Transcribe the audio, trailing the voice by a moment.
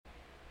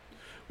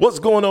What's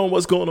going on?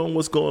 What's going on?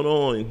 What's going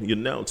on? You're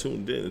now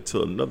tuned in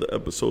to another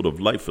episode of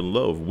Life and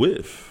Love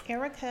with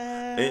Erica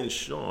and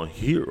Sean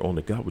here on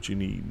the Got What You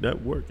Need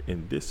Network,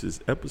 and this is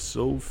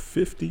episode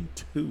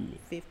 52.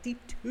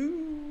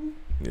 52.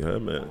 Yeah,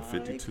 man,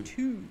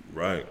 52.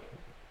 Right.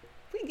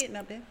 We getting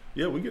up there.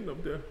 Yeah, we getting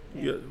up there.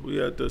 Yeah,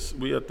 we at the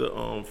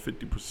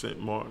 50%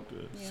 mark,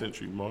 the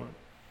century mark.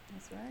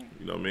 That's right.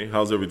 You know what I mean?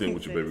 How's everything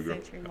with you, baby girl?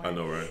 I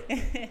know,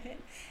 right?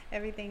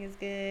 Everything is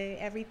good.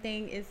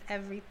 Everything is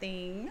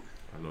everything.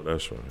 I know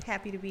that's right.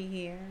 Happy to be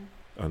here.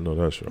 I know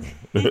that's right.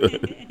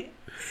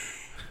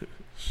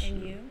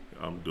 And you?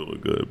 I'm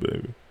doing good,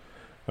 baby.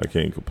 I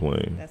can't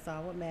complain. That's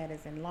all what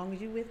matters. And as long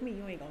as you with me,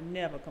 you ain't gonna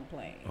never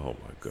complain. Oh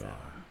my God. So.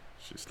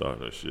 She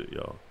starting her shit,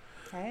 y'all.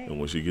 Hey. And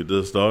when she get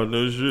to starting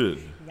her shit.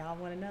 Y'all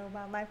want to know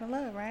about life and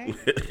love, right?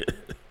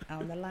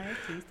 On the life,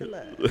 choose to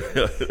love.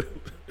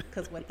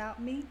 Because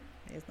without me,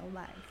 there's no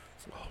life.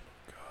 Oh my God.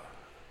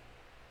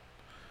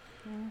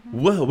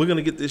 Mm-hmm. Well, we're going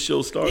to get this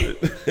show started.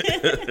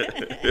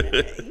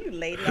 You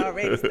lady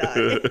already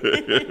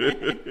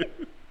started.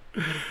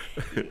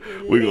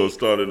 We're going to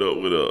start it up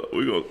with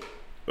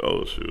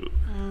oh shoot.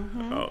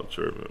 Mm-hmm. Oh,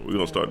 tripping. We're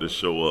going to start this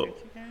show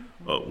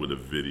up with a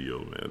video,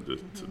 man,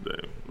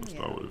 today. Let's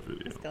start with a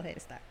video. Let's go ahead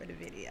and start with a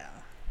video.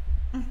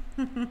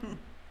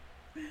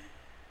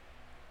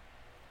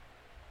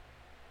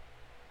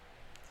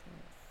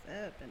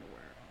 What's up in the world?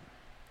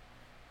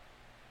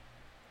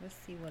 Let's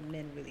see what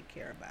men really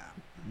care about.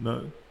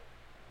 Nothing.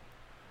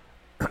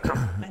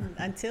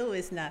 Until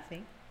it's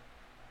nothing.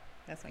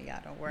 That's when y'all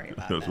don't worry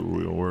about That's nothing. what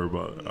we don't worry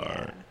about. Yeah. All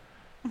right.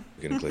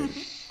 Cooking and cleaning.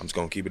 I'm just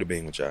gonna keep it a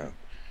bean with y'all.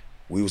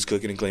 We was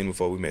cooking and cleaning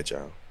before we met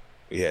y'all.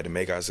 We had to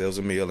make ourselves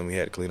a meal and we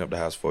had to clean up the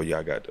house before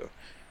y'all got there.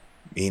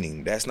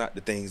 Meaning that's not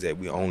the things that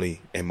we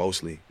only and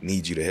mostly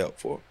need you to help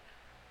for.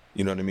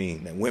 You know what I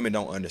mean? And women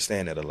don't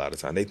understand that a lot of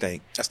time. They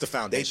think that's the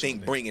foundation. They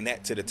think bringing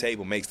that to the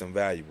table makes them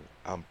valuable.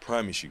 I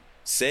promise you,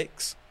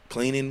 sex,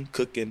 cleaning,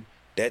 cooking,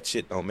 that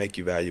shit don't make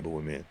you valuable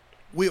with men.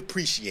 We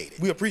appreciate it.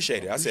 We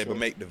appreciate it. I said, but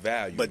make the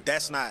value. But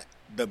that's not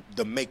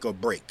the make or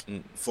break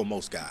for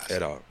most guys.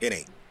 At all. It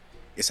ain't.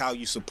 It's how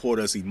you support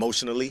us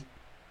emotionally.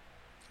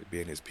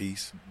 Being his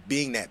peace.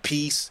 Being that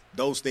peace.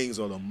 Those things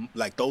are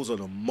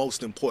the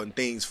most important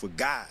things for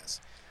guys.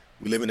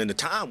 We living in a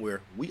time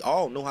where we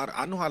all know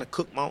I know how to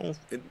cook my own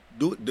and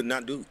do it.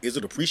 Not do. Is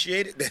it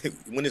appreciated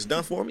when it's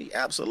done for me?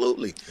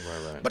 Absolutely.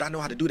 Right. But I know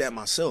how to do that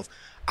myself.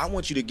 I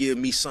want you to give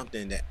me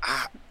something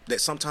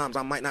that sometimes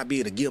I might not be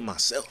able to give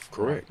myself.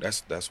 Correct.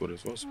 That's what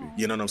it's supposed to be.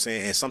 You know what I'm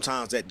saying? And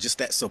sometimes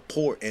that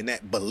support and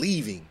that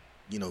believing,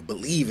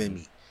 believe in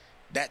me,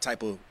 that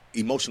type of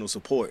emotional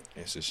support.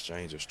 It's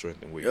exchange of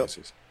strength and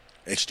weaknesses.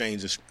 Yep.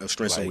 Exchange of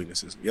strengths and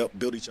weaknesses. Yep.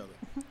 Build each other.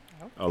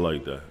 I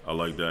like that.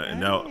 And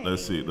now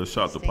let's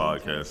shout the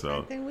podcast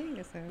out.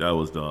 That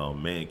was the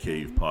Man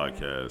Cave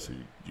podcast.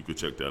 You could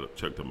check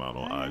them out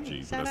on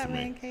IG. Shout out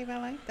Man Cave. I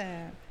like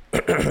that.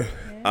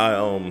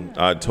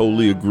 I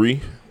totally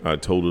agree. And I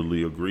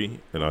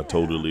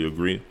totally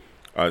agree.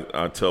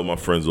 I tell my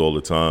friends all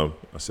the time,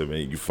 I said,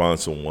 man, you find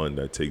someone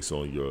that takes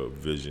on your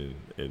vision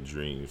and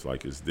dreams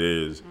like it's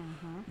theirs,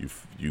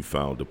 you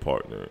found a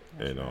partner.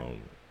 That's right.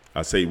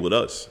 I say with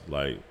us,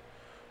 like,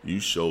 you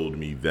showed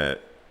me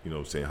that, you know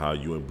what I'm saying, how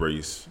you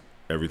embrace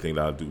everything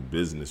that I do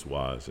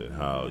business-wise and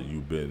how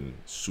you've been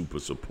super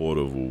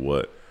supportive of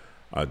what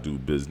I do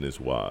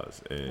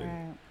business-wise.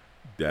 And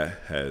that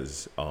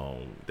has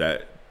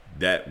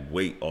that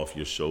weight off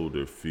your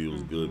shoulder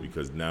feels good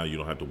because now you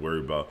don't have to worry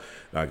about,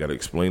 I got to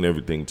explain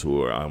everything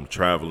to her. I'm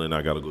traveling.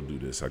 I got to go do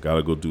this. I got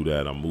to go do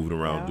that. I'm moving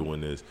around doing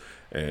this.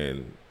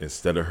 And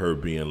instead of her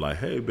being like,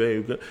 hey,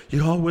 babe,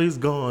 you're always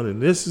gone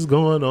and this is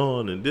going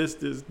on and this,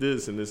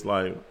 and it's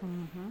like,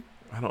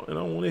 I don't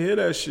want to hear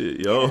that shit,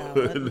 yo. Yeah,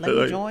 let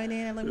me join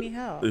in and let me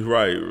help.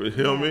 Right. You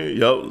know what I mean?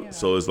 Yep. Yeah.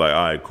 So it's like,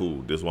 all right,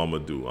 cool. This is what I'm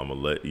going to do. I'm going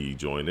to let E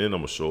join in.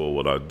 I'm going to show her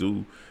what I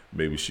do.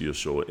 Maybe she'll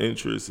show her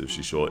interest. If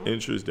she show her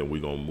interest, then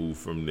we're going to move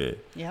from there.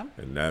 Yeah.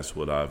 And that's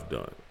what I've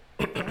done.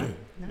 No, you know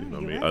what I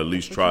mean? Right. At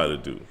least try to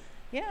do.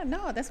 Yeah,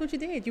 no, that's what you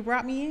did. You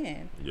brought me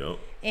in. Yep.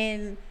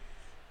 And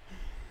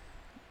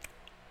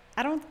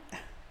I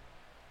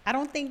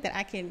don't think that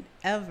I can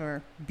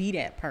ever be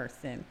that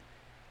person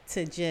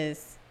to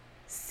just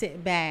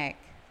sit back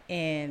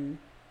and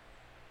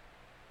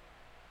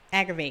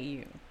aggravate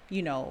you,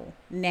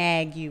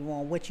 nag you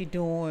on what you're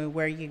doing,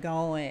 where you're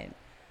going.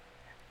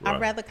 Right.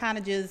 I'd rather kind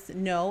of just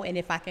know, and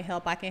if I can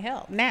help, I can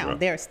help. Now,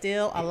 there are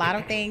still a lot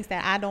of things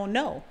that I don't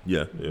know.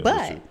 Yeah,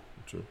 but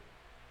true.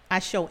 I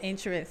show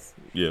interest.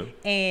 Yeah.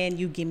 And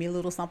you give me a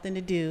little something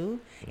to do.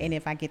 And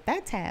if I get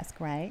that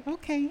task right,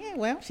 okay, yeah,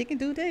 well, she can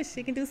do this.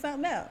 She can do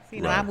something else.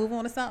 I move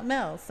on to something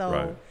else.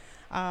 So,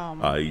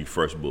 I eat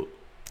fresh book.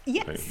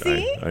 Yeah,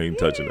 I ain't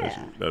touching that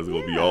shit. That's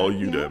going to be all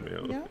you there,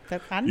 man. Yeah,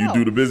 I know. You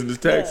do the business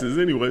taxes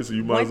anyway, so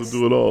you might as well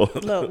do it all.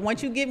 Look,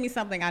 once you give me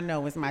something, I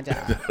know it's my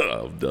job.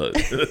 I'm done.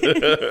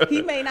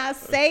 He may not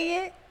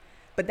say it,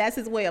 but that's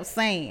his way of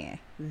saying,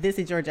 this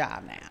is your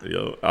job now.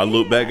 Yo, I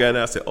look back at it and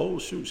I say, oh,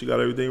 shoot, she got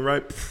everything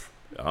right.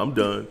 I'm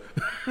done.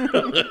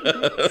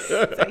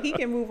 So he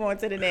can move on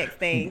to the next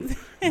things.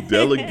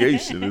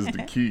 Delegation is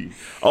the key.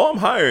 Oh, I'm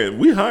hiring.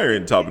 We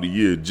hiring top of the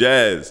year.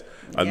 Jazz,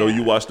 I know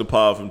you watch the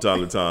pod from time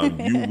to time.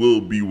 You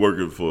will be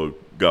working for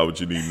Got What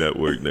You Need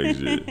Network next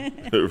year.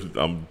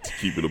 I'm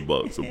keeping a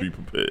buck, so be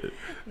prepared.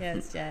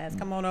 Yes, Jazz,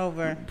 come on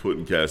over.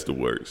 Putting cast to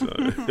work,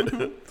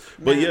 son.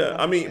 But yeah,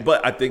 I mean,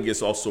 but I think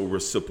it's also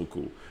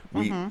reciprocal.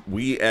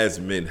 We as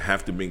men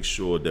have to make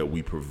sure that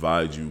we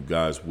provide you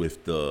guys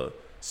with the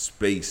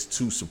space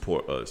to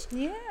support us.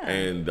 Yeah.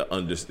 And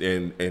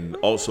understand, and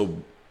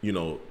also, you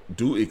know,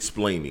 do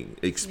explain,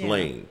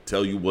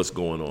 tell you what's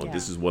going on. Yeah.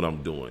 This is what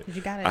I'm doing. You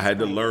gotta I had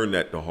to explain. learn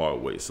that the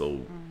hard way. So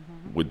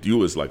with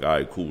you, it's like, all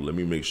right, cool. Let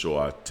me make sure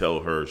I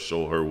tell her,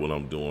 show her what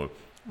I'm doing.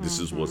 This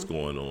is what's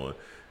going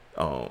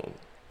on.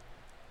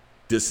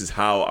 This is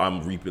how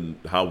I'm reaping,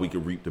 how we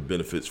can reap the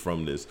benefits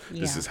from this.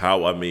 This Yeah. is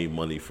how I made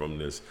money from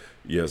this.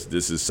 Yes,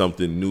 this is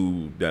something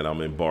new that I'm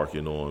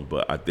embarking on,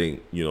 but I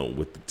think, you know,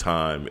 with the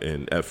time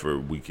and effort,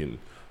 we can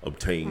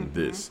obtain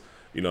this.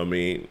 You know what I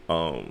mean?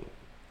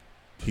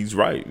 He's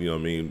right. You know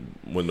what I mean?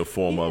 When the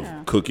form of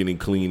cooking and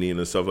cleaning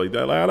and stuff like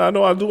that. Like, I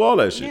know I do all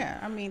that shit. Yeah,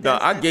 I mean, now,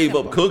 I that's gave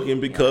up simple.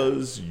 cooking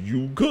because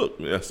you cook.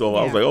 So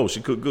I was Yeah. like, oh,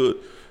 she cooked good.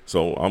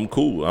 So I'm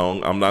cool.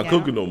 I'm not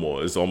cooking no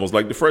more. It's almost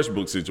like the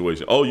FreshBooks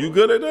situation. Oh, you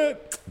good at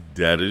that?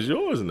 That is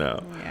yours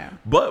now. Yeah.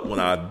 But when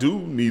I do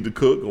need to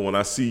cook, or when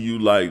I see you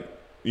like,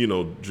 you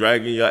know,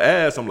 dragging your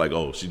ass, I'm like,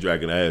 oh, she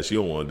dragging her ass. She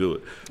don't want to do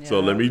it. So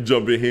Yeah. let me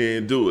jump in here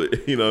and do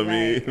it. You know what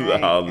I Right, mean?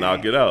 right, I'll right.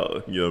 knock it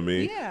out. You know what I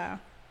mean? Yeah.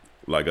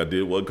 Like I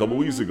did a couple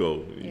weeks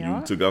ago. Yeah.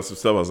 You took out some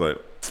stuff. I was like,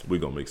 we're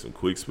going to make some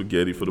quick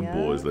spaghetti for the Yeah.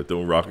 boys. Let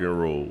them rock and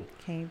roll.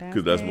 Came downstairs.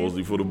 Because that's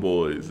mostly for the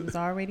boys. He was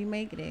already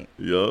making it.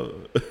 Yeah.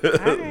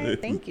 All right,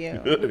 thank you.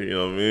 You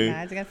know what I mean? Now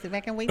I just got to sit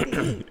back and wait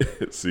to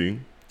eat. See?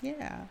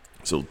 Yeah.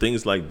 So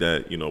things like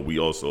that, you know, we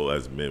also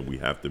as men, we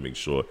have to make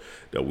sure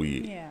that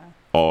we Yeah.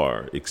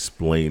 are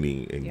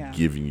explaining and Yeah.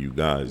 giving you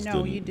guys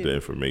No, you do. the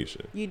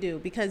information. You do,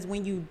 because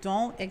when you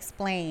don't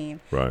explain,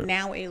 Right.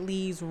 now it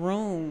leaves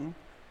room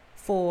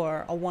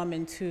for a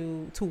woman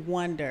to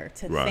wonder,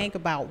 to Right. think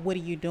about, what are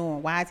you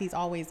doing? Why is he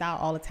always out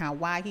all the time?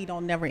 Why he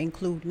don't never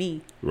include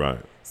me? Right.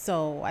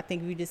 So I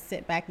think we just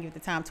sit back and give the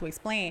time to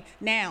explain.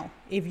 Now,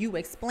 if you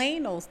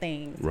explain those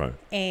things, Right.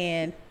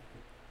 and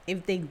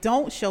if they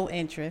don't show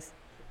interest,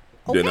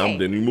 okay,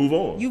 Then you move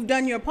on. you've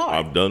done your part.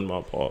 I've done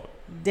my part.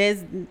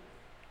 There's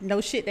no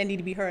shit that need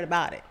to be heard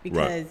about it,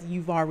 because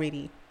you've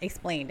already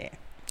explained it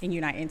and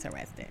you're not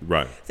interested.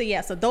 Right. So yeah,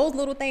 so those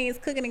little things,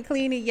 cooking and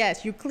cleaning,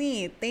 yes, you're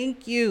clean,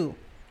 thank you.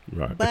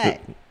 Right.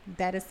 But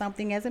that is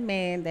something as a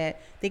man that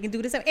they can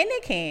do this, and they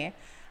can.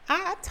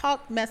 I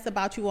talk mess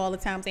about you all the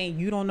time, saying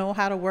you don't know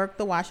how to work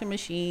the washing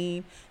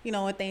machine, you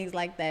know, and things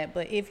like that.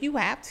 But if you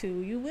have to,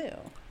 you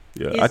will.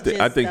 Yeah, It's I just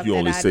think stuff you that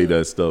only I say do.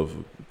 that stuff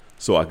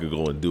so I could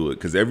go and do it.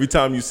 Because every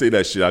time you say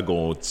that shit, I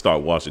go and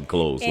start washing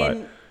clothes. And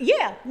like,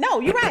 yeah, no,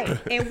 you're right.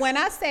 And when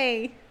I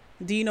say,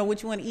 do you know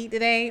what you want to eat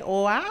today?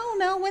 Or I don't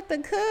know what to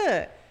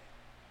cook.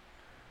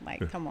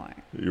 Like, come on,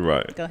 you're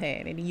right. go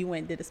ahead. And you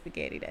went and did the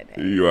spaghetti that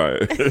day. You're right.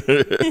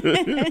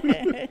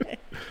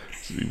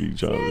 She be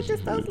trying Yeah, to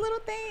just those little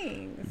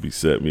things. be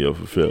set me up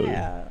for failure.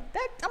 Yeah,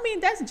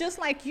 that's just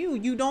like you.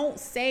 You don't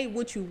say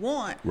what you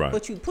want, Right.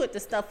 but you put the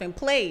stuff in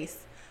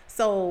place,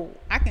 so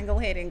I can go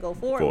ahead and go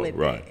forward with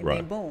right, it, and right.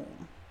 then boom,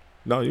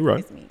 No, you're right.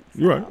 it's me.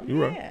 You're right. So,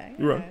 You're yeah, right.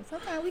 You're yeah. right.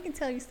 Sometimes we can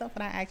tell you stuff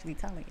without actually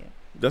telling you,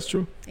 That's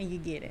true. and you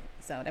get it.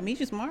 So that means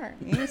you're smart.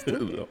 You ain't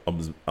stupid.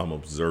 I'm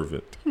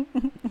observant.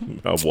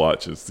 I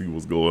watch and see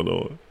what's going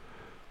on.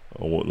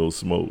 I don't want no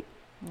smoke.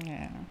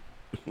 Yeah,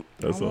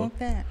 That's I all. want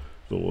that.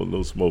 Don't want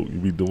no smoke. You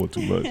be doing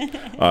too much.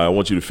 All right, I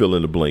want you to fill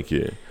in the blank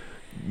here.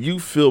 You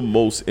feel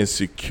most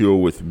insecure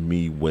with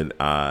me when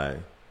I.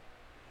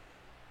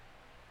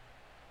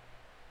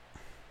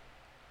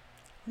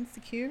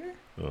 Insecure?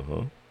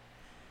 Uh-huh.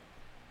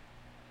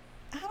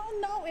 I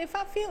don't know if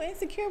I feel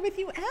insecure with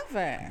you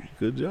ever.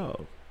 Good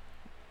job.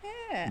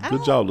 Yeah. I Good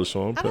don't- job,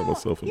 LaShawn. I Pat don't-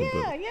 myself in the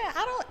yeah, back. yeah.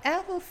 I don't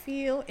ever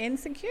feel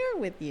insecure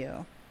with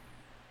you.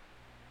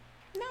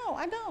 No,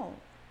 I don't.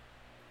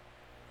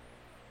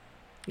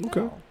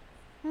 Okay. No.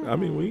 I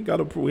mean, we ain't got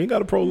to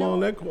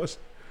prolong that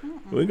question.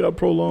 We ain't got to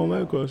prolong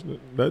that question.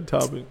 That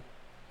topic.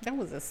 That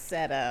was a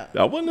setup.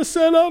 That wasn't a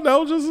setup. That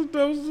was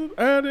an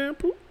add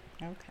input.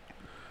 Okay.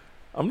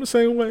 I'm the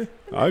same way.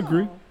 But I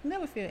agree. no,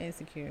 Never feel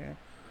insecure.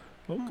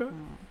 Okay.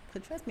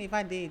 But trust me, if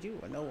I did, you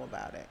would know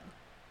about it.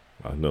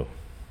 I know.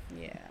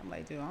 Yeah, I'm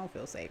like, dude, I don't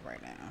feel safe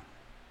right now.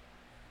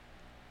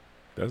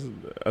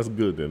 That's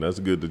good then. That's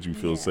good that you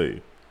feel Yeah.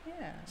 safe.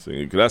 Yeah.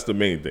 See, 'cause that's the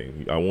main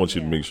thing. I want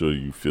you to Yeah. make sure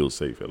you feel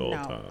safe at all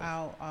No, times.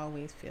 I'll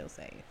always feel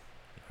safe.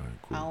 All right,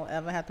 cool. I don't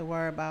ever have to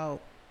worry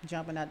about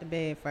jumping out the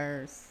bed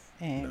first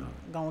and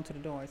going to the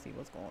door and see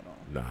what's going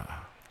on. Nah,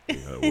 you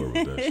ain't gotta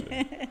worry about that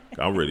shit.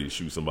 I'm ready to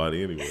shoot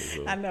somebody anyway.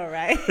 So. I know,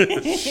 right?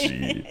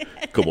 Shit.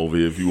 Come over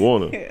here if you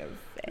wanna.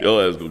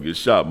 Your ass gonna get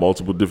shot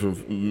multiple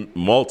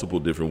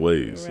different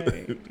ways.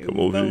 Right. Come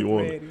We over here both you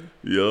wanna. ready.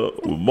 Yeah,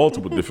 with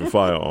multiple different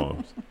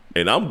firearms.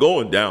 And I'm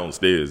going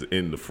downstairs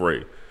in the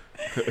fray.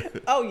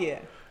 Oh yeah.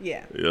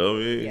 Yeah. You know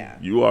what I mean? Yeah.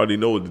 You already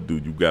know what to do.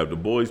 You grab the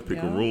boys, pick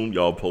a Yeah. room,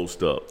 y'all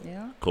post up.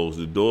 Yeah. Close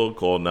the door,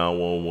 call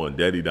 911.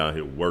 Daddy down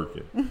here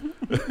working.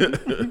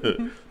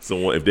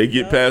 So if they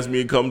get past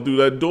me and come through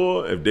that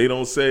door, if they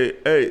don't say,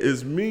 "Hey,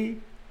 it's me,"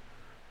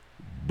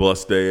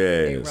 bust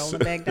their They ass. rolling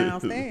back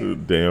downstairs.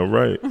 Damn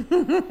right.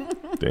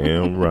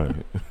 Damn right.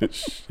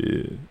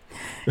 Shit.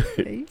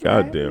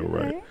 Goddamn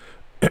right.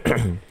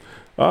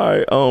 All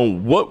right.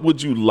 What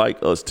would you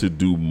like us to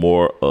do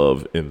more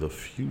of in the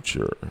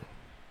future?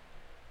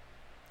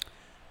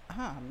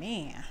 Oh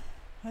man,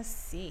 let's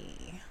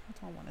see. What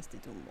do I want us to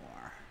do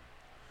more?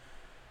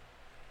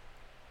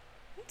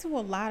 We do a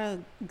lot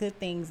of good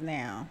things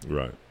now.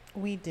 Right.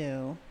 We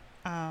do.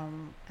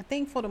 I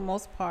think for the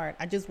most part,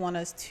 I just want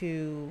us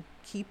to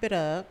keep it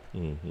up,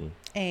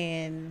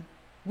 and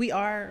we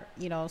are,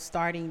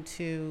 starting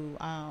to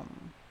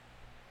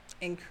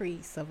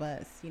increase of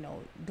us,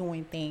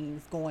 doing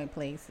things, going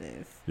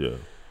places. Yeah.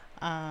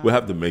 We'll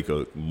have to make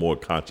a more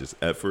conscious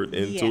effort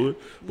into it,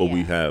 but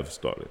we have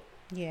started.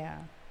 Yeah.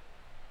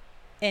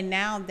 And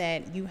now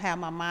that you have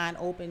my mind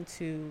open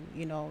to,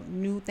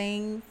 new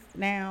things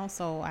now,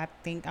 so I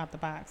think out the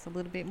box a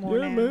little bit more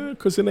Yeah, now. man,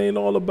 because it ain't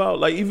all about,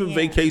 like, even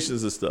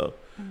vacations and stuff.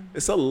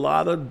 It's a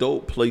lot of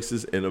dope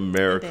places in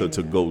America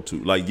to go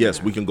to. Like,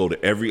 yes, we can go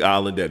to every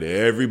island that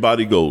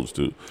everybody goes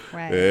to.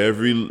 Right.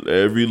 Every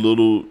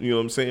little, you know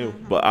what I'm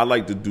saying? But I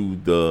like to do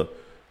the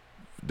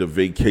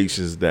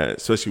vacations that,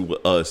 especially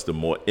with us, the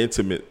more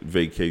intimate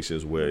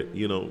vacations where,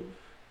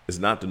 it's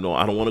not the norm.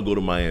 I don't want to go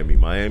to Miami.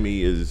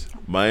 Miami is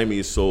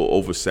so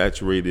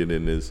oversaturated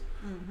and is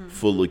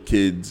full of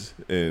kids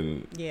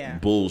and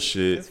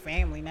bullshit. It's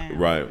family now.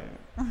 Right.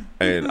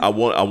 And I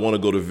want to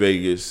go to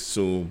Vegas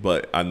soon,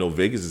 but I know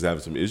Vegas is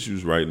having some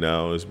issues right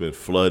now. It's been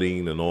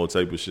flooding and all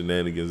type of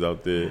shenanigans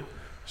out there.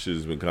 Shit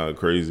has been kind of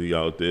crazy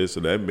out there. So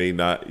that may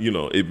not,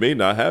 it may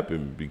not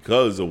happen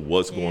because of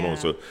what's going on.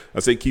 So I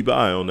say keep an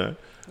eye on that.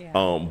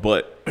 Yeah.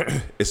 But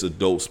it's a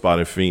dope spot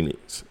in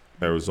Phoenix,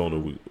 Arizona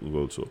we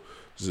go to.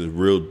 This is a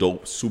real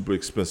dope, super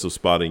expensive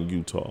spot in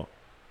Utah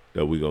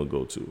that we're going to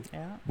go to.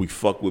 Yeah. We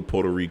fuck with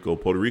Puerto Rico.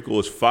 Puerto Rico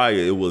is fire.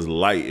 It was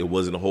light. It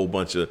wasn't a whole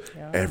bunch of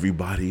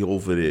everybody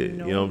over there.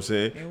 No, you know what I'm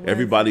saying? it wasn't.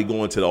 Everybody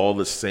going to all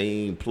the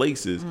same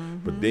places.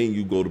 But then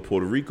you go to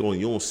Puerto Rico and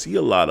you don't see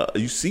a lot of,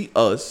 you see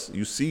us,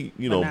 you see,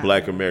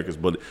 black Americans,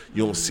 but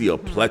you don't see a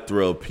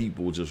plethora of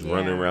people just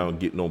running around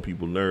getting on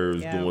people's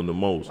nerves, doing the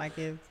most. Like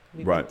if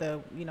we Right.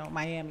 went to,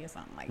 Miami or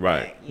something like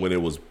Right. that. When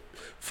it was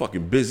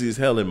fucking busy as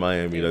hell in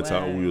Miami It that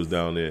time we was. was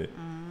down there.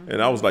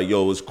 And I was like,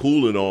 yo, it's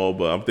cool and all,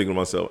 but I'm thinking to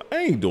myself, I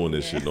ain't doing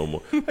this shit no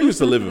more. I used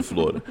to live in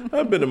Florida.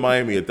 I've been to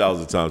Miami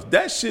 1,000 times.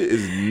 That shit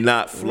is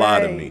not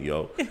fly to me,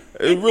 yo.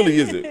 It really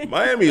isn't.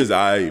 Miami is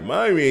aight.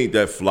 Miami ain't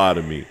that fly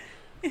to me.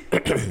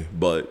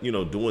 But,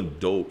 doing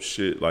dope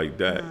shit like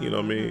that, you know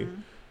what I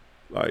mean?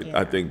 Like,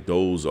 I think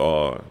those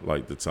are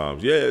like the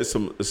times. Yeah, it's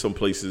some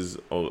places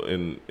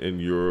in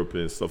Europe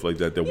and stuff like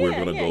that we're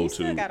gonna go you to.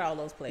 still got all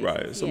those places.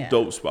 Right, some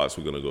dope spots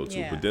we're gonna go to,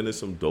 Yeah. but then there's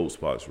some dope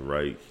spots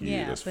right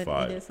here that's but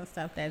fire. there's some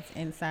stuff that's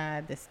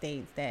inside the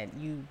states that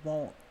you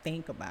won't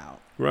think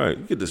about. Right,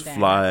 you get this That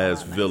fly all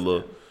ass that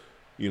villa,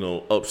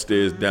 stuff.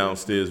 Upstairs,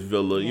 downstairs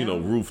villa,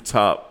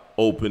 rooftop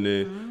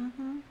opening,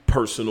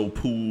 personal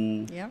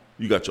pool. Yep.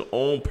 You got your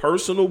own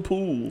personal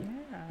pool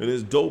in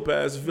this dope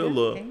ass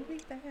villa. Can't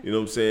beat that. You know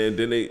what I'm saying?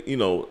 Then they,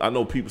 I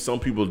know some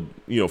people,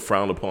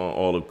 frown upon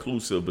all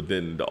inclusive, but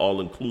then the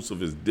all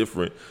inclusive is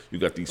different. You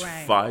got these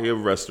Right. fire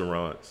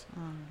restaurants,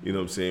 you know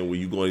what I'm saying? Where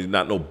you going,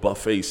 not no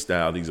buffet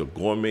style. These are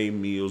gourmet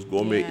meals,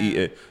 gourmet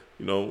eating.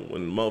 When the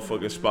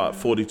motherfucking spot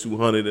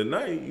 4,200 a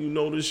night,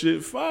 this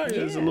shit fire.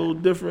 It's a Yeah. little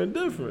different.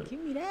 Give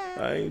me that.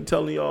 I ain't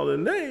telling y'all the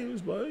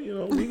names, but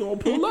we gonna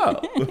pull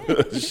out.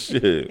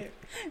 Shit.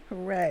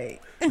 Right.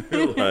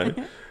 Like,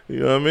 you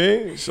know what I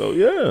mean? So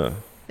yeah,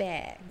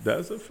 Facts.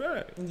 that's a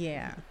fact.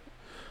 Yeah.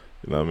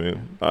 You know what I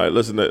mean? All right,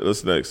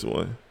 let's next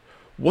one.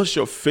 What's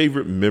your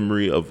favorite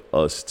memory of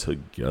us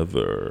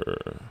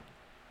together?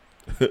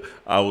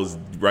 I was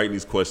writing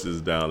these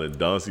questions down and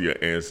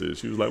Dancia answered.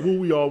 She was like, "Well,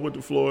 we all went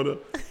to Florida."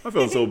 I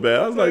felt so bad.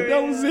 I was like,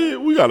 "That was it.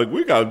 We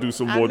gotta do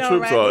some more trips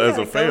right? We as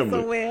gotta a go family."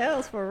 somewhere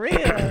else for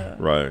real.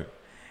 Right.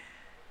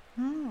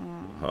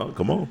 Huh?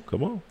 Come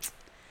on.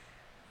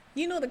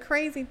 The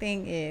crazy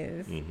thing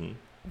is, Mm-hmm.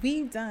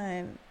 we've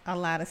done a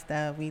lot of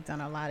stuff. We've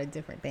done a lot of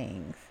different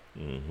things.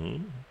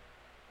 Mm-hmm.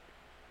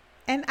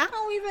 And I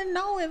don't even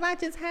know if I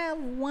just have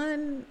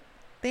one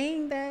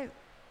thing that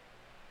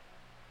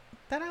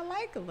I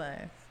like of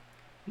us.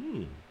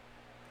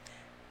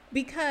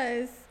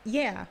 Because,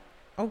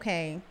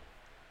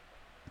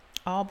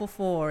 all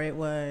before it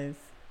was,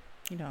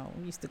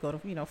 we used to go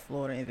to,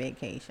 Florida and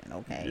vacation,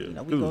 okay?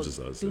 Yeah, We it go was just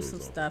us. do It was some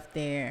all- stuff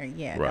there.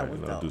 Yeah, Right. that was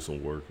And I'll dope. do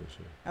some work and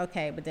shit.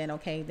 Okay, but then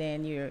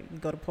you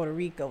go to Puerto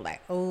Rico,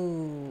 like,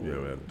 oh, Yeah,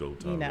 we had a dope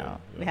time. there.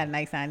 we had a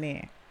nice time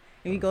there.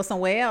 If you go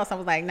somewhere else, I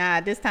was like,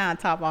 nah, this time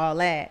top all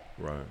that.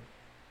 Right.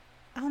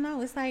 I don't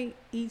know. It's like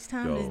each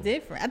time Yo, is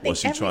different. I think What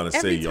she trying to say,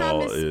 every time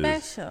y'all, is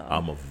special.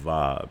 I'm a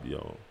vibe,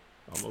 yo.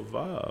 I'm a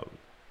vibe.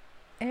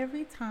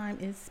 Every time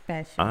is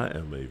special. I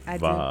am a I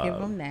vibe. do give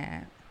them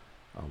that.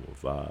 I'm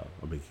a vibe.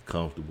 I make you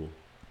comfortable.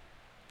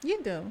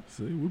 You do.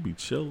 See, we be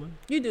chilling.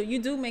 You do. You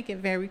do make it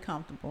very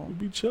comfortable. We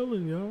be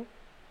chilling, y'all.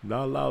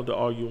 Not allowed to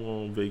argue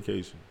on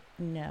vacation.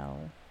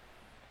 No.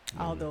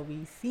 Although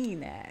we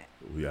seen that.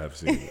 We have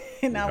seen it.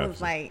 And I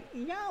was like,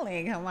 y'all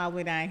ain't come all the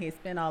way down here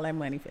spend all that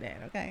money for that,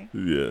 okay?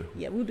 Yeah.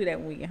 Yeah, we'll do that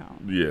when we get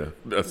home. Yeah,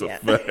 that's Yeah.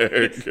 a fact.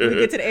 When we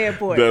get to the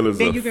airport. That is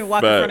then a you can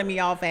walk fact. in front of me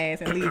all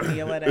fast and leave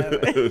me or whatever.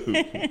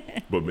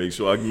 But make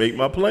sure I can make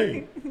my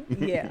plane.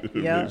 Yeah.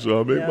 Make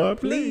sure I make my plane.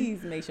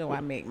 Please make sure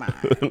I make mine.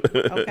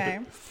 Okay.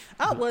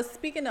 Oh, well,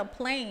 speaking of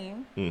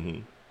plane.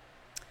 Mm-hmm.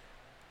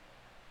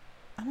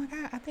 Oh my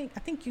God, I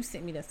think you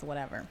sent me this or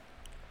whatever.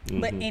 Mm-hmm.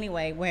 But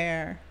anyway,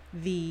 where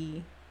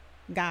the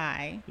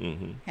guy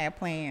had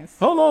plans.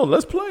 Hold on,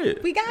 let's play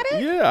it. We got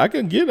it? Yeah, I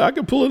can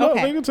pull it up.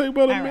 Okay. It can take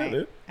about a All right.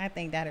 minute. I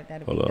think that'll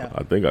be Hold on, dope.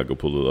 I think I can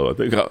pull it up.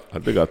 I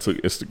think I took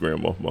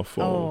Instagram off my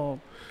phone. Oh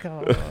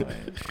God.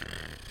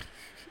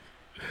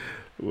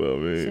 Well, I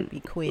mean, Should be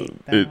quick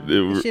though.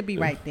 It should be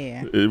right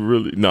there. It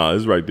really,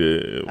 it's right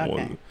there.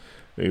 Okay.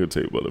 It can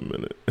take about a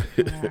minute.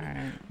 All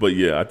right. But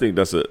yeah, I think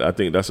that's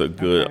a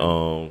good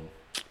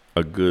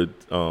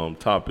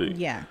topic.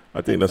 Yeah.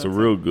 I think that's so a too.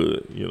 real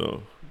good, you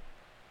know.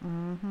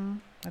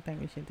 I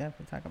think we should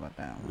definitely talk about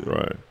that one.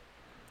 Right.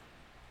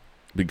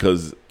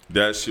 Because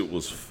that shit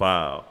was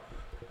foul.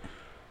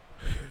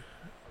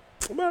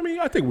 Well, I mean,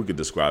 I think we could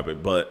describe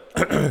it, but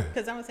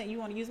Because I'm saying you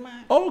want to use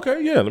mine. oh,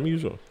 okay, yeah, let me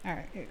use yours. All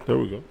right. Here. There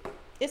we go.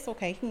 It's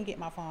okay. You can get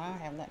my phone. I don't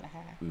have nothing to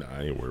hide. Nah,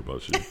 I ain't worried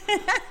about shit.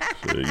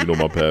 Shit, you know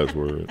my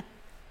password.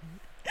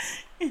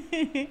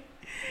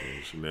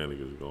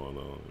 Shenanigans going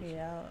on.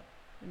 Yeah.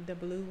 The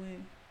blue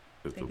one.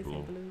 I It's the think it's blue.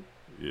 in blue.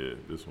 Yeah,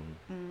 this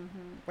one.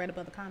 Right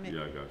above the comment.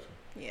 Yeah, I got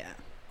you. Yeah.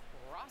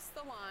 Crossed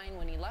the line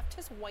when he left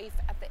his wife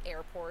at the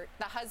airport.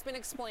 The husband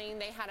explained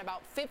they had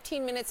about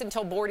 15 minutes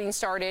until boarding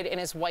started, and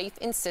his wife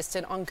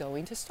insisted on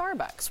going to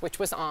Starbucks, which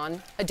was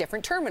on a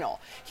different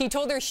terminal. He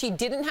told her she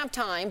didn't have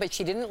time, but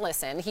she didn't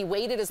listen. He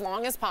waited as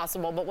long as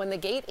possible, but when the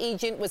gate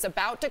agent was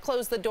about to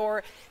close the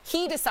door,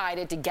 he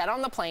decided to get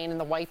on the plane, and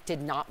the wife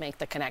did not make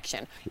the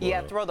connection.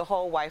 Yeah, throw the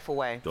whole wife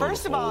away. Throw the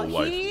First of all, whole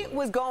wife he away.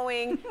 was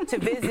going to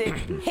visit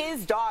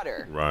his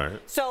daughter. Right.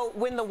 So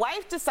when the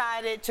wife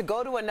decided to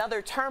go to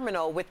another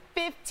terminal with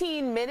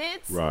 15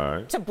 minutes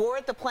Right. to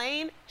board the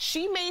plane,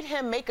 she made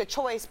him make a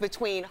choice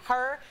between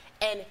her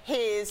and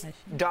his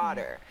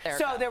daughter.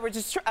 So there was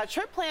just a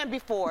trip planned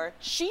before.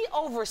 She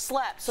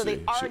overslept, so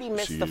they already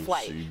missed the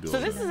flight. So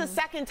this is the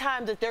second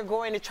time that they're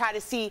going to try to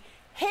see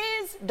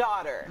his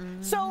daughter.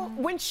 So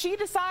when she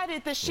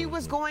decided that she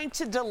was going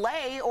to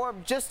delay or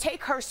just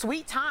take her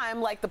sweet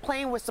time like the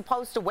plane was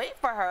supposed to wait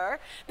for her,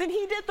 then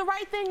he did the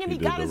right thing and he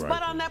did got the his right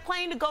butt on thing. that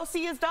plane to go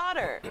see his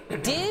daughter.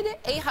 Did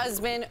a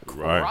husband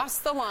Right. cross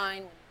the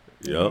line?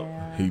 Yep.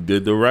 Yeah. He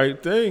did the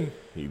right thing.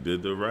 He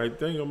did the right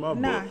thing in my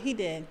Nah, book. he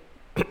did.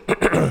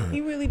 He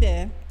really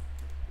did.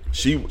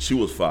 She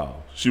was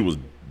foul. She was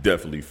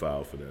definitely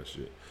foul for that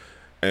shit.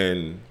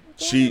 And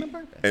Doing it on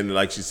purpose. and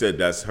like she said,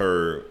 that's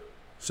her.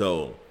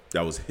 So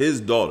that was his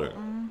daughter.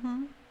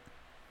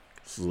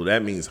 So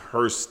that means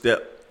her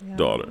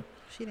stepdaughter.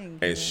 She didn't. And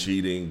give-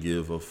 she didn't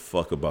give a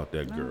fuck about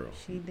that girl.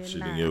 she did She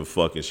not. didn't give a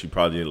fuck, and she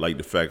probably didn't like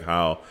the fact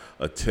how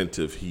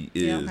attentive he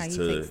Yeah, is how he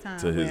to takes time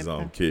his with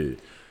her.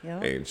 kid.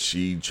 Yep. And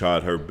she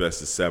tried her best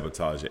to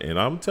sabotage it. And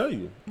I'm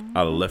telling you, Mm-hmm.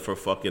 I'd have left her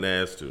fucking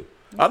ass too.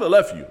 I'd have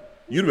left you.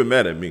 You'd have been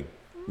mad at me.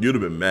 You'd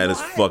have been mad as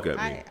fuck at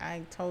me.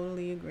 I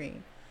totally agree.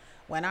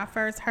 When I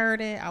first heard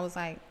it, I was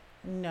like,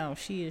 no,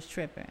 she is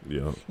tripping.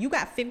 Yeah. You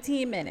got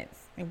 15 minutes.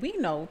 And we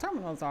know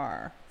terminals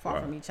are far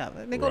Right. from each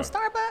other. They go to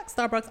Right. Starbucks.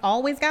 Starbucks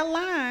always got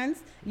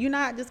lines. You're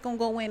not just going to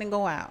go in and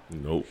go out.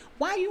 Nope.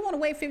 Why you want to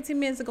wait 15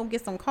 minutes to go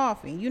get some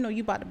coffee? You know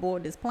you about to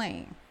board this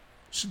plane.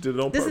 She did it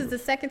on This purpose. is the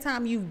second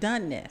time you've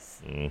done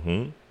this.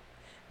 Mm-hmm.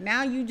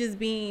 Now you just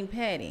being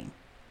petty.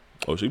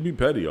 Oh, she be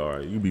petty, all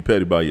right. You be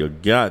petty by your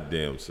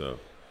goddamn self.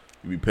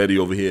 You be petty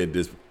over here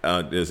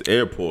at this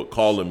airport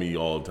calling me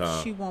all the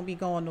time. She won't be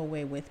going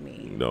nowhere with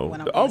me. No,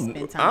 when I'm gonna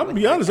spend time I'm with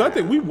be my honest. I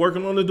think child. we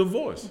working on a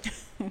divorce.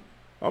 I'm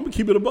gonna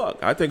keep it a buck.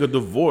 I think a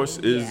divorce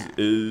is Yeah.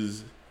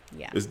 is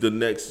Yeah. is the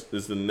next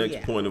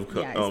Yeah. point of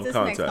Yeah, it's this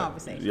contact. next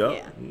conversation. Yep.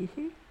 Yeah.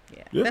 Mhm.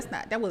 Yeah.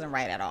 Yeah. That wasn't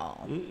right at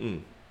all.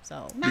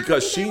 So nah,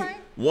 Because you she did right.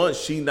 one,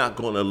 she not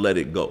gonna let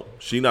it go.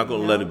 She not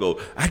gonna let No. it go.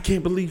 I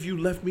can't believe you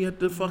left me at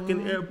the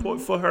fucking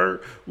airport for her.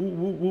 Woo,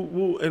 woo, woo,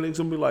 woo. And it's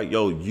gonna be like,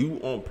 yo, you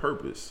on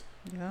purpose.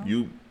 Yeah.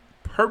 You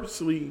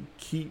purposely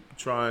keep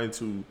trying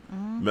to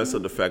mess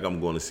up the fact I'm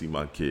going to see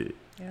my kid.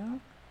 Yeah.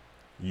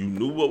 You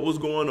knew what was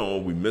going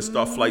on. We missed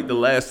our flight the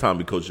last time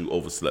because you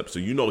overslept. So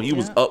you know he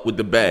was Yeah. up with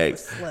the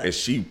bags, Overslept. and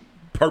she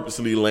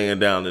purposely laying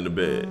down in the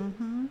bed.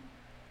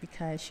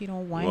 Because she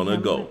don't want Wanna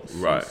him go, to,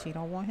 right. She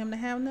don't want him to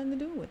have nothing to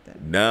do with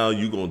it. Now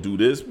you gonna do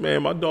this,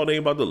 man? My daughter ain't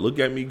about to look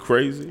at me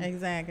crazy.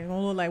 Exactly.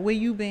 Gonna look like where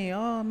you been?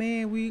 Oh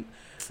man, we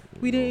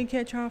didn't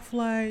catch our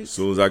flight. As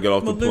soon as I get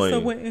off the Melissa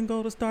plane, went and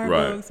go to Starbucks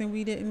Right. and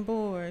we didn't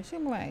board. She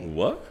was like,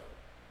 what?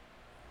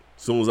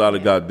 As soon as I'd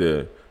have got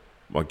there,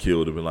 my kid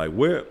would have been like,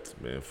 "Where,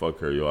 man? Fuck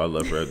her, yo! I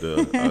left her at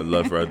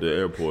the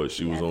airport.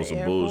 She was on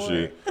some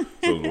bullshit,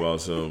 talking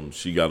about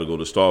she got to go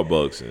to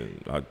Starbucks,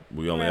 and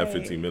we only had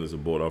 15 minutes to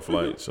board our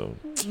flight, so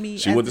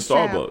she went to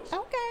Starbucks.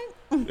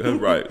 Okay,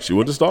 right? She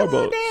went to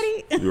Starbucks.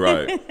 Daddy. You're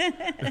right.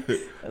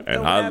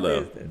 And I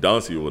left.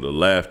 Dancia would have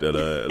laughed at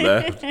her.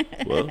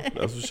 Well,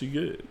 that's what she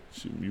get.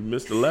 You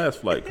missed the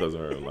last flight because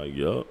of her. Like,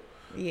 yup.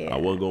 Yeah. I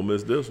wasn't gonna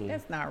miss this one.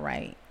 That's not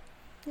right.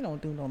 You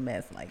don't do no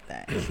mess like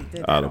that.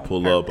 I'd have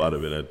pulled up. I'd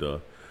have been at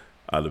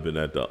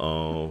the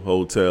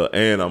hotel,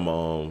 and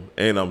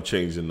I'm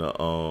changing the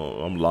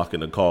I'm locking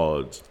the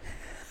cards.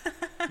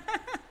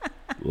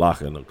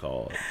 Locking the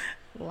cards.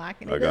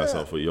 Locking it I got up.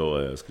 something for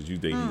your ass because you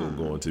think you're gonna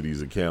go into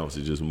these accounts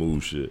and just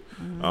move shit.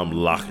 I'm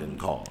locking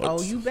cards.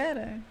 Oh, you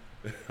better.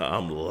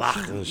 I'm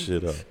locking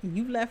shit up.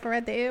 You left her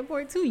at the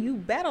airport too. You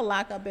better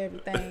lock up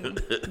everything.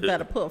 You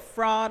better put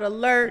fraud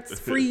alerts,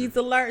 freeze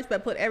alerts.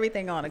 Better put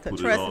everything on it. Cause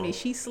trust me,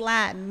 she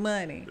sliding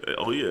money.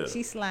 Oh yeah,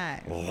 she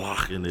sliding.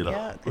 Locking it up.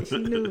 Yeah, cause she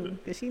knew.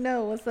 Cause she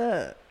know what's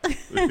up.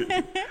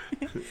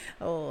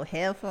 Oh,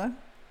 heifer.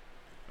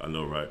 I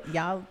know, right?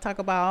 Y'all talk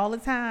about all the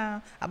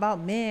time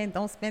about men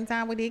don't spend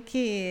time with their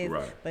kids.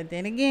 Right. But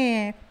then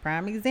again,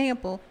 prime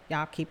example,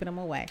 y'all keeping them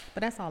away.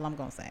 But that's all I'm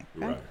gonna say.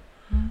 Okay? Right.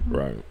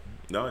 Right.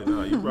 No,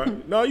 you're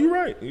right. No, you're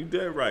right. You're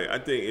dead right. I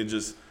think it's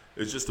just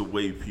the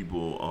way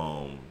people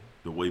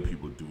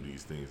do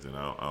these things, and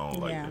I don't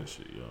like that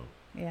shit, yo.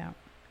 Yeah.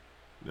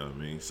 You know what I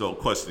mean? So,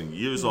 question: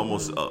 year's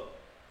almost up.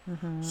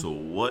 So,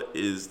 what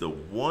is the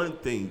one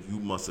thing you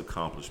must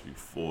accomplish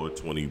before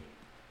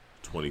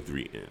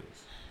 2023 ends?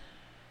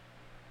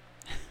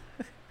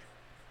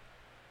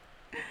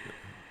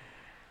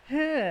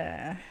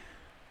 I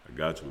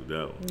got you with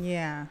that one.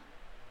 Yeah.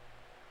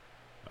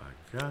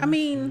 I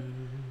mean,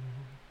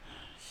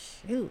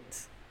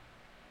 shoot.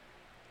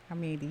 I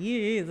mean, the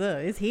year is up.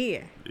 It's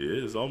here.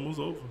 Yeah, it's almost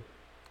over.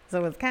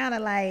 So it's kind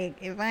of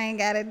like, if I ain't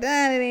got it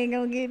done, it ain't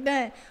gonna get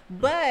done.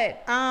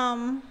 But,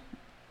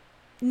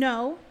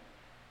 no.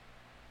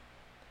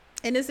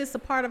 And it's just a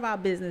part of our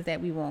business that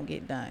we won't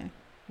get done.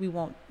 We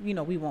won't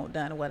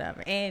done or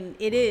whatever. And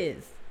it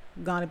is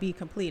gonna be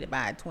completed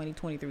by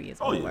 2023 is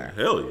over. Oh, yeah.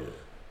 Hell yeah.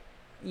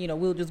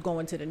 We'll just go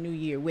into the new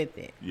year with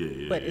it.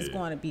 Yeah. But it's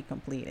going to be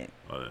completed.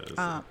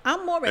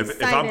 I'm more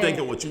excited. If I'm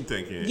thinking what you're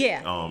thinking,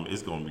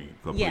 it's going to be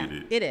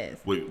completed. Yeah, it is.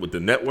 With the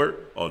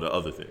network or the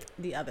other thing?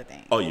 The other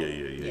thing. Oh,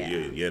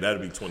 yeah.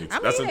 That'll be 20. I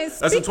mean,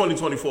 that's in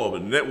 2024, but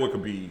the network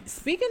could be.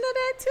 Speaking of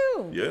that,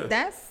 too. Yeah.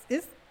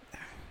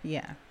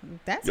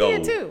 That's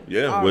here, too.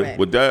 Yeah,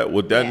 with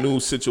that new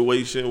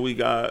situation we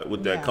got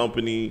with that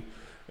company.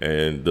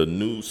 And the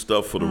new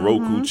stuff for the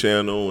Roku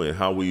channel and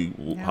how we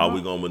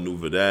gonna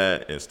maneuver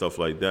that and stuff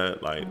like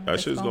that, like that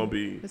shit's gonna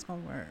be. It's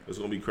gonna work. It's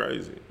gonna be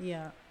crazy.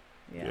 Yeah.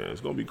 It's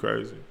gonna be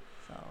crazy.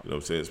 So. You know what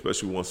I'm saying?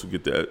 Especially once we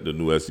get the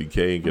new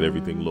SDK and get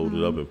everything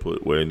loaded up and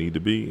put where it need to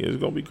be, it's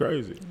gonna be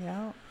crazy.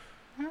 Yeah.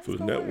 So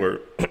the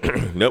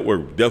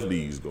network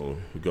definitely is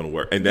gonna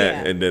work, and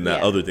then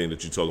that other thing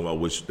that you're talking about,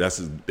 which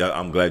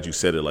I'm glad you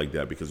said it like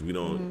that because we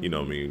don't,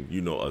 I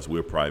mean, us,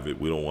 we're private,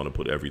 we don't want to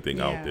put everything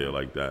out there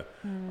like that.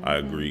 I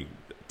agree.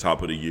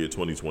 Top of the year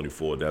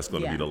 2024, that's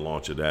gonna be the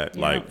launch of that,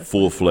 like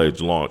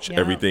full-fledged launch.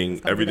 Everything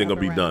gonna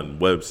be done.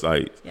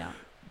 Website,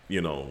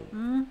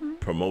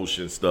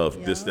 promotion stuff,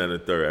 this, that, and the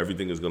third.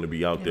 Everything is gonna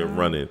be out there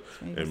running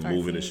and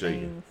moving and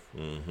shaking.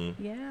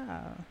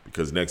 Yeah.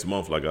 Because next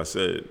month, like I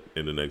said,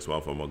 in the next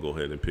month, I'm going to go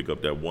ahead and pick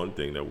up that one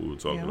thing that we were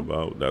talking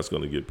about. That's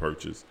going to get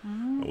purchased.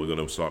 And we're going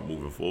to start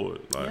moving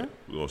forward. We're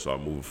going to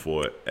start moving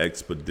forward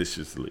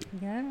expeditiously.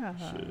 Yeah.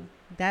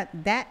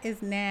 That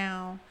is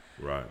now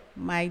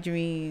my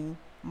dream,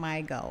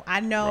 my goal. I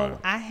know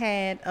I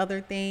had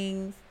other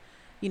things,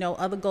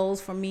 other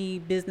goals for me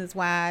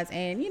business-wise,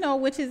 and,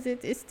 which is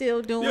it's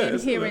still doing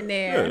here and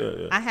there.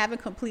 Yeah. I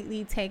haven't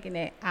completely taken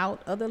it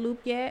out of the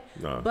loop yet.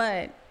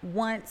 But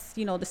once,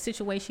 the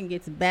situation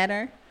gets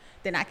better,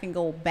 then I can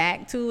go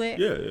back to it.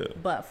 Yeah.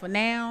 But for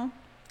now,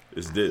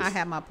 it's this. I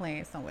have my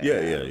plan somewhere.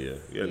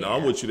 Yeah. No,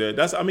 I'm with you there.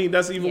 That's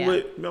even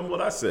remember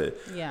what I said.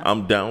 Yeah.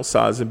 I'm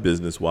downsizing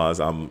business-wise.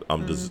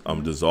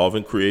 I'm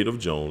dissolving Creative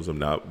Jones. I'm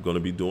not going to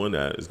be doing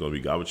that. It's going to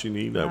be Got What You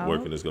Need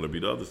Network, and it's going to be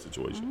the other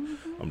situation.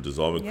 I'm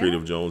dissolving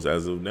Creative Jones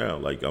as of now.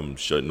 Like, I'm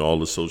shutting all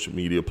the social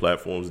media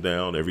platforms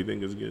down.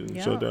 Everything is getting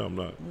shut down. I'm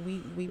not.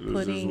 We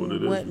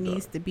putting what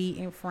needs to be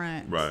in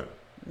front. Right.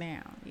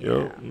 Now.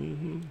 No,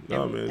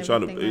 man.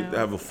 Trying to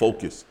have a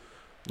focus.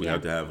 We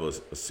have to have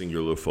a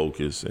singular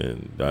focus,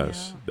 and that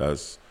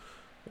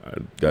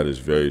is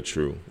very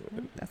true.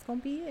 That's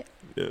gonna be it.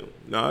 Yeah,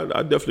 no,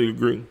 I definitely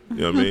agree. You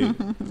know what I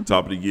mean?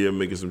 Top of the year,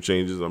 making some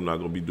changes. I'm not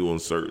gonna be doing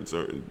certain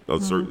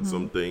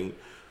something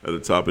at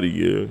the top of the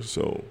year.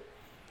 So,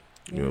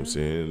 you know what I'm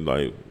saying?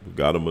 Like, we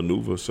gotta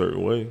maneuver a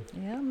certain way.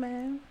 Yeah,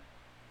 man.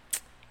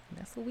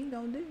 That's what we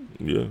gonna do.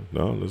 Yeah,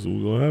 no, that's what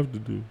we're gonna have to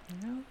do.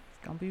 Yeah,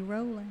 it's gonna be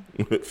rolling.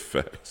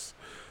 Facts.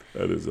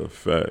 That is a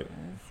fact.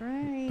 That's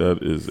right.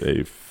 That is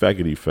a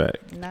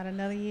fact. Not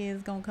another year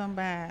is gonna come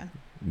by.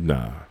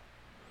 Nah.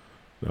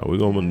 Now we're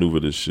gonna maneuver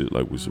this shit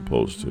like we're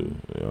supposed to. You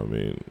know what I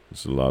mean,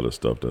 it's a lot of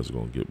stuff that's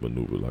gonna get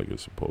maneuvered like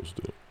it's supposed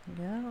to.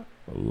 Yeah.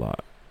 A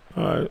lot.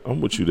 All right,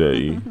 I'm with you there,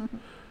 E.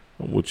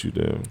 I'm with you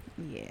there.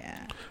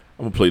 Yeah.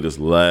 I'm gonna play this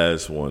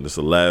last one. This is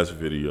the last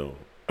video.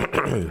 All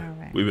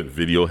right. We've been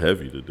video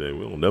heavy today.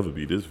 We don't never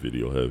be this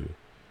video heavy.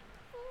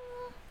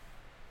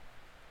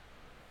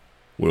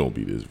 We don't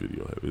be this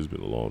video heavy. It's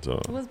been a long time.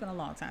 It's been a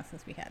long time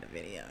since we had a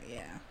video.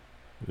 Yeah.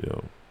 Yeah.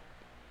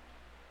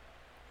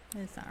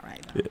 It's all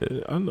right though.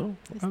 Yeah, I know.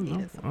 It's I know.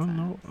 needed I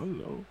know. sometimes. I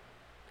know.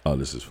 Oh,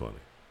 this is funny.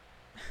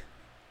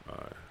 All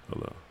right,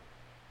 hold on.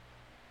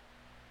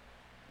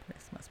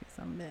 This must be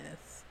some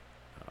mess.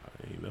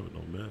 I ain't never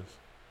no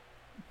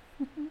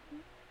mess.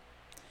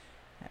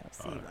 I'll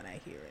see when I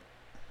hear it.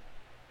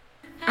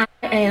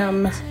 I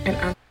am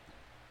an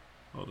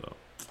Hold up.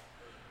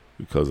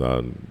 Because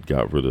I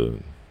got rid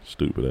of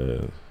stupid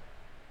ass.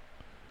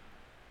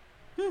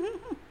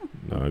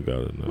 Now I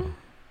got it now.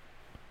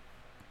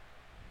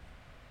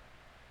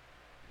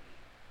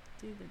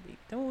 Either be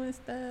doing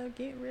stuff,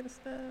 get rid of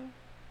stuff.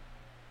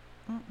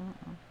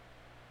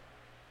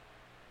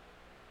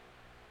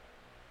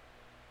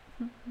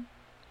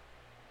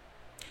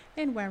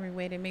 And while we're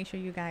waiting, make sure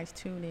you guys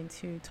tune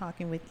into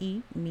Talking with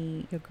E,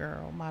 me, your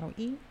girl, Model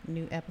E.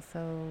 New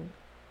episode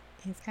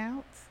is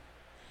out.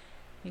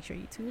 Make sure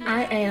you tune in.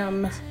 I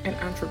am an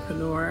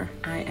entrepreneur.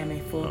 I am a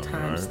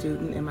full-time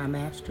student in my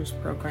master's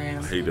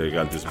program. I hate they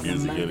got this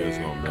music in it. It's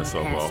going to mess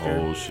up our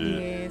whole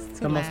shit. Yes,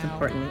 too But most loud.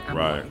 importantly, I'm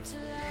Right. white.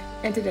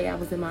 And today I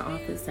was in my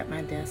office at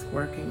my desk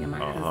working, and my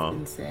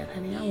husband said,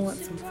 honey, I want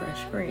some fresh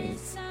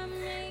greens.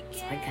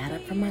 So I got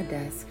up from my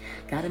desk,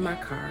 got in my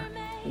car,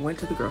 went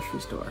to the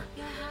grocery store.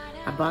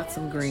 I bought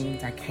some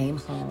greens. I came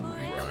home.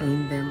 I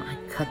cleaned them. I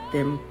cut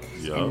them.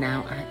 Yup. And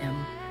now I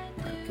am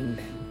cooking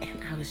them.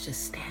 And I was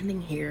just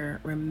standing here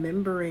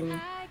remembering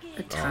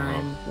a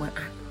time when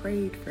I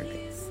prayed for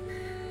this.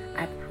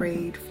 I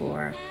prayed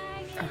for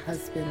a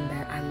husband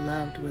that I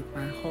loved with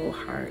my whole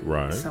heart.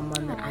 Right.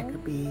 Someone that I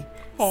could be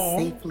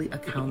safely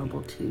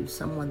accountable to.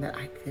 Someone that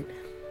I could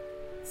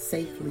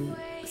safely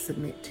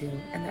submit to.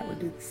 And that would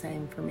do the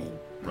same for me.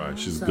 Right,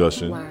 she's So,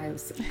 gushing.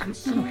 wives, I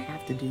don't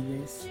have to do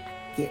this.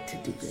 I get to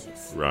do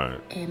this. Right.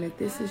 And if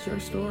this is your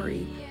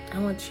story, I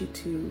want you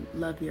to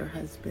love your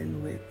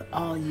husband with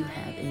all you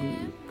have in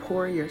you.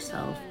 Pour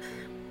yourself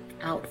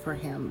out for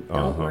him.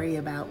 Don't worry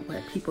about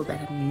what people that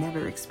have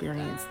never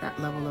experienced that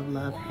level of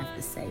love have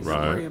to say. Right.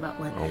 Don't worry about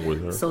I'm with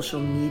her. what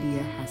social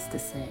media has to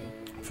say.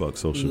 Fuck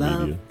social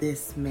Love media.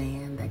 this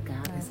man that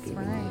God has That's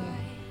given right.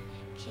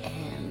 you.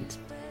 And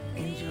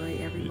enjoy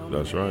every moment.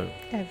 That's right.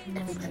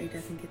 Everybody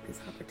doesn't get this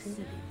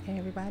opportunity.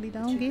 Everybody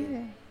don't get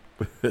it.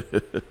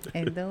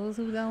 And those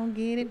who don't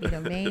get it be the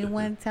main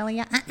one telling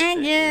you,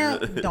 yeah,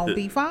 don't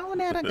be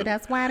following at her, 'cause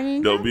that's why they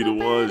ain't They'll got be the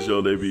nobody. ones,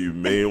 yo. They be the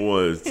main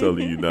ones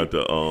telling you not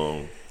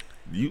to.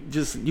 You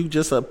just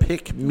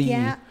pick me.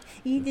 Yeah,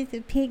 you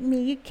just pick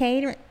me. You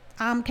catering.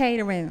 I'm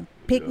catering.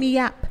 Pick me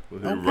up.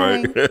 Okay?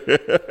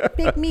 Right.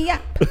 Pick me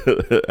up.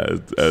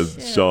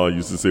 as Sean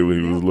used to say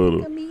when he was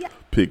little. Pick me up.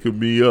 Picking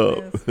me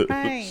up. That's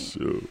right.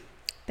 Sure.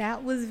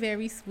 That was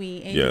very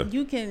sweet. And Yeah.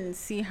 you can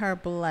see her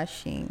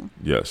blushing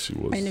Yes, she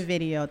was. in the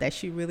video that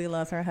she really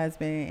loves her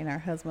husband and her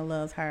husband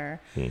loves her.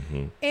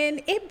 Mm-hmm.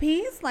 And it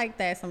bees like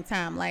that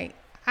sometimes. Like,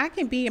 I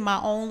can be in my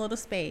own little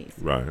space.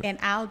 Right. And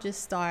I'll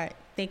just start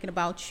thinking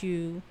about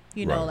you,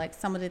 you know, Right. like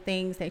some of the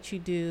things that you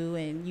do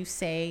and you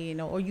say, you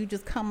know, or you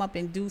just come up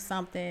and do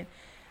something.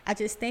 I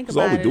just think 'Cause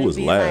all about we it do and is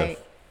be laugh.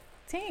 like,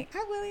 dang, I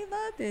really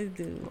love this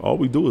dude. All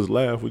we do is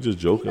laugh. We just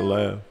joke and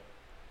laugh.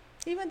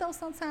 Even though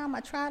sometimes I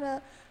try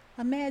to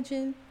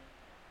imagine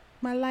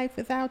my life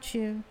without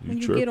you, when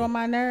you tripping. get on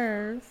my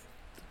nerves,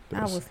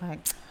 That's- I was like,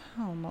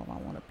 I don't know if I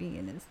want to be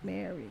in this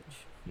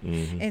marriage.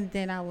 Mm-hmm. And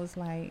then I was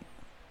like,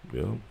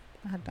 Yeah.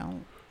 I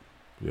don't.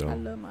 Yeah. I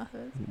love my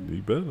husband.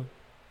 You better.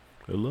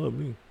 They love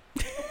me.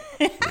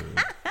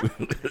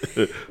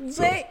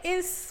 But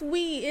it's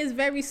sweet. It's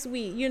very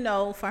sweet, you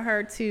know, for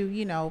her to,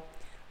 you know,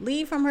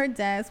 leave from her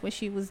desk what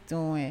she was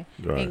doing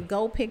Right. and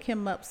go pick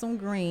him up some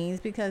greens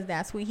because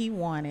that's what he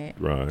wanted.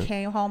 Right.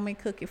 Came home and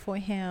cooked it for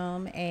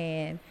him,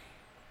 and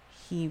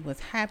he was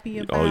happy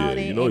Oh, about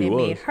yeah. it. You know and he it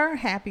made was. her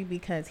happy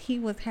because he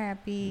was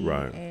happy.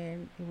 Right.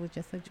 And it was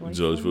just a joyful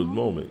Judge for the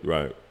moment.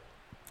 Right.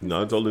 No,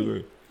 I totally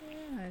agree.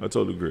 I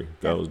totally agree.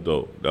 That was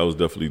dope. That was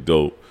definitely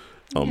dope.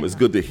 It's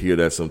good to hear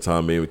that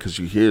sometime, man, because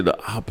you hear the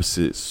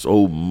opposite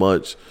so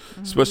much,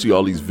 especially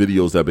all these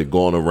videos that have been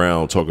going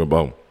around talking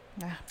about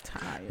I'm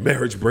tired.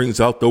 marriage brings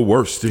out the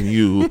worst in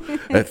you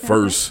at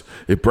first.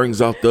 It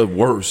brings out the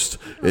worst.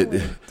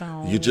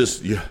 You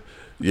just, you're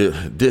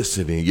this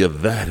and then you're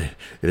that.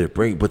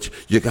 And but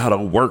you got to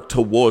work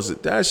towards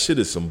it. That shit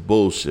is some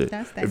bullshit.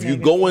 That's that If you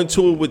go negativity.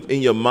 into it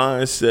within your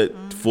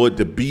mindset for it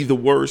to be the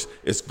worst,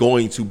 it's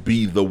going to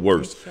be the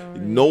worst. sure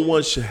No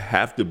one should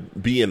have to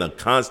be in a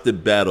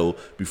constant battle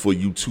before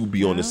you two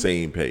be on the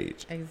same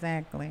page.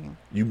 Exactly.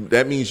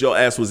 That means your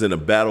ass was in a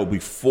battle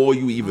before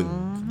you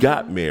even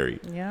got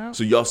married. Yeah.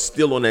 So y'all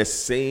still on that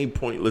same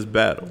pointless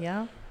battle.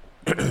 Yeah.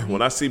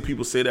 when I see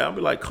people say that, I'll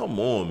be like, come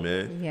on,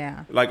 man.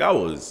 Yeah. Like I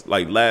was,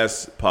 like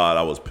last pod,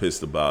 I was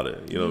pissed about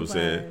it. You know what I'm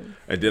saying?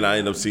 And then I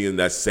end up seeing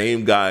that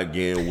same guy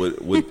again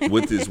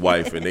with his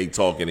wife, and they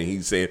talking, and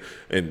he's saying,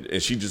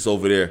 and she just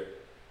over there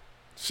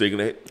shaking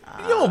her head.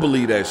 You don't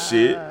believe that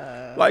shit.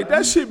 Like,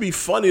 that shit be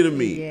funny to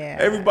me. Yeah.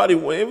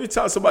 Every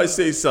time somebody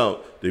says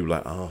something, they be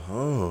like,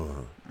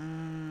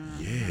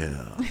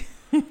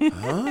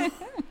 yeah.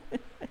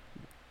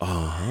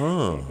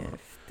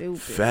 Stupid.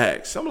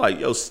 Facts. I'm like,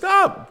 yo,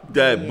 stop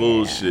that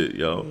bullshit,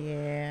 yo.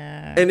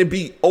 Yeah. And it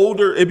be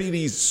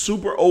these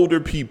super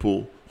older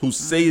people who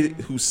say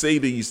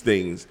these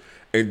things,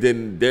 and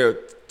then they're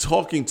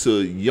talking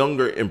to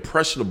younger,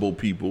 impressionable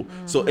people.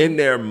 So in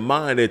their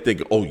mind, they're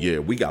thinking, oh yeah,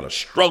 we gotta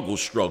struggle.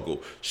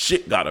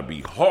 Shit gotta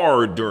be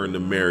hard during the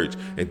marriage,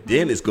 and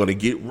then it's gonna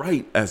get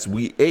right as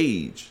we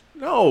age.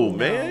 No,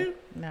 man.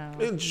 No.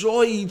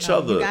 Enjoy each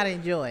other. You gotta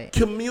enjoy it.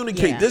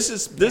 Communicate. Yeah. This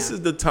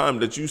is the time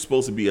that you're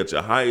supposed to be at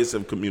your highest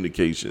of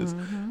communication.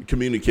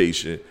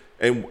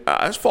 And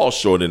I fall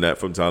short in that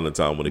from time to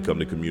time when it comes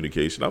to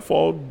communication. I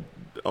fall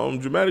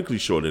dramatically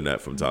short in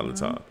that from time to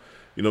time.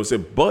 You know what I'm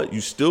saying? But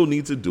you still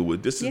need to do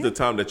it. This is the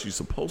time that you're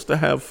supposed to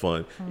have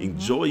fun,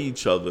 enjoy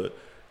each other,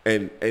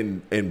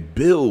 and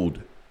build.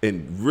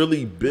 And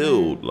really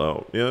build, you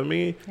know what I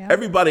mean? Yeah.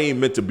 Everybody ain't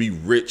meant to be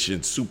rich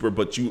and super,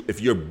 but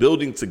if you're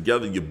building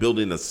together, you're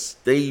building a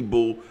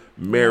stable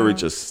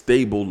marriage, a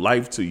stable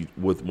life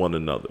with one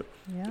another.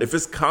 Yeah. If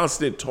it's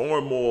constant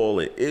turmoil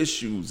and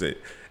issues and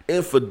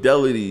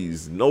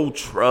infidelities, no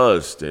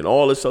trust, and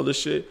all this other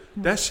shit,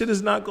 that shit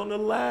is not gonna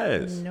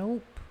last.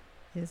 Nope,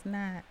 it's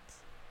not.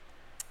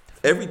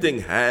 Everything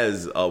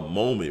has a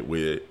moment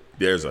where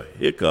there's a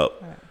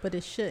hiccup, but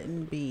it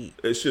shouldn't be.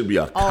 It shouldn't be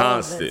a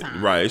constant,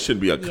 right? It shouldn't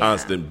be a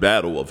constant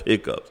battle of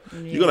hiccups. Yeah.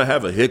 You're gonna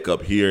have a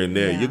hiccup here and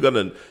there. Yeah.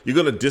 You're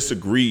gonna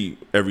disagree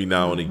every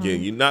now and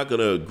again. You're not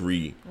gonna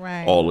agree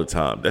all the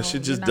time. That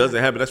shit just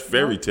doesn't happen. That's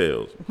fairy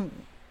tales.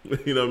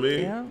 You know what I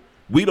mean? Yeah.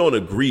 We don't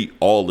agree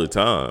all the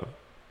time.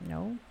 No. You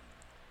know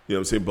what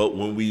I'm saying? But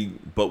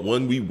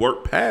when we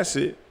work past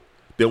it,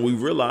 then we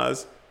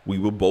realize we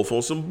were both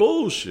on some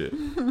bullshit.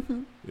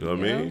 You know what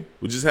I mean?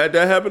 We just had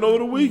that happen over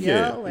the weekend.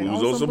 Yeah, like we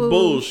was on some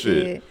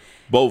bullshit.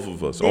 Both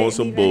of us on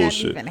some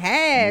bullshit.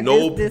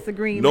 No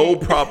disagreement. No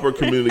proper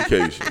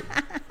communication.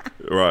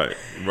 Right.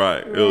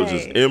 It was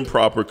just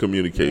improper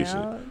communication.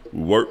 Yeah.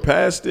 We worked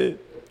past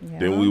it,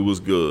 then we was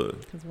good.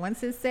 Because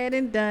once it's said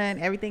and done,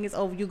 everything is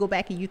over. You go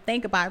back and you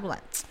think about it, like,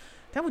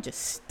 that was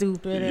just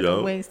stupid and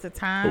a waste of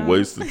time. A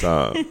waste of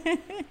time.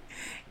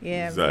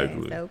 Yeah,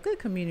 exactly. Man. So good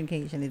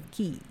communication is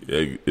key.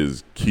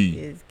 Is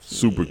key.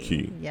 Super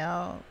key.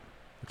 Yo.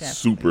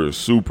 Definitely.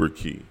 Super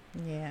key.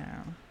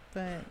 Yeah.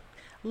 But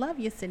love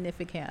your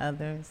significant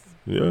others.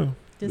 Yeah.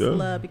 Just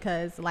love,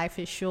 because life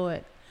is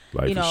short.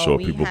 Life is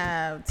short.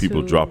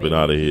 People dropping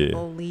out of here.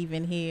 People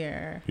leaving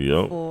here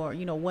for,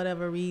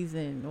 whatever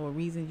reason, or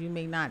reasons you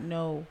may not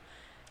know.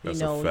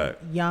 That's a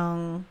fact.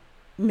 Young,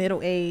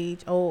 middle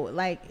age, old.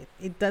 Like,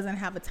 it doesn't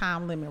have a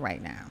time limit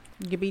right now.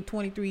 You can be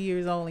 23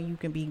 years old and you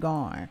can be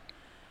gone.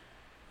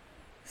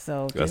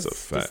 So that's a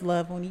fact. Just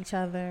love on each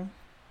other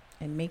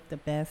and make the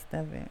best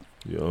of it.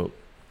 Yup.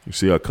 You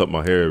see, I cut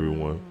my hair,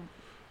 everyone.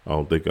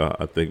 I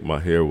think my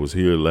hair was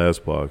here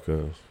last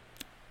podcast.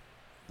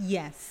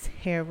 Yes,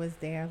 hair was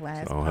there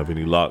last. So I don't have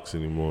any locks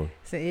anymore.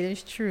 So it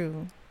is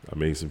true. I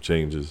made some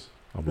changes.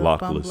 I'm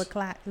lockless. The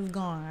clock is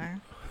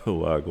gone.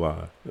 Why?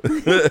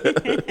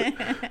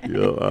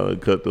 Yo, I done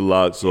cut the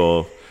locks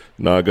off.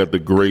 Now I got the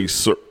gray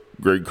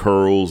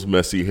curls,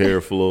 messy hair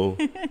flow.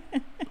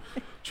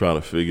 Trying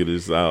to figure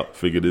this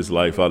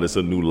life out. It's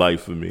a new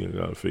life for me. I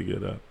gotta figure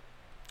it out.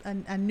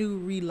 A new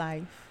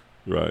life.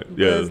 Right.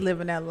 You was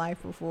living that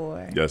life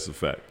before. That's a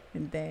fact.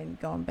 And then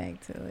going back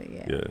to it.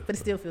 Yeah. But it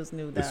still feels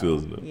new, though. It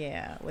feels new.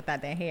 Yeah.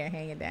 Without that hair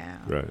hanging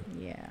down. Right.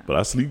 Yeah. But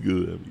I sleep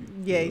good.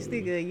 You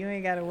sleep good. You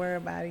ain't got to worry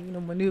about it.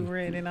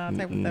 Maneuvering and all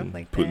type of stuff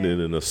like Putting it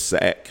in a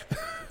sack.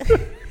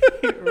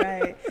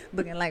 Right.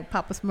 Looking like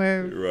Papa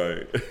Smurf.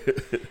 Right.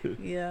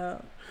 Yeah.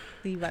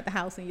 Leave out the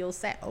house in your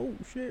sack. Oh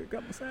shit,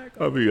 got my sack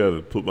on. I mean,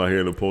 gotta put my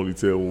hair in a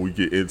ponytail when we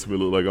get intimate.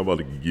 Look like I'm about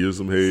to give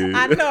some head.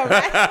 I know,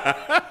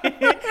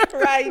 right?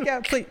 Right, you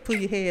gotta pull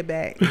your head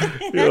back.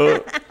 Yeah.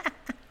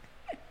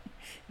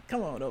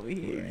 Come on over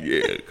here.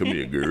 Yeah, come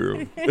here, girl.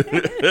 Well,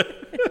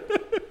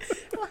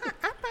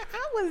 I thought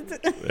I was.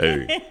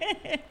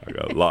 Hey, I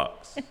got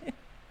locks.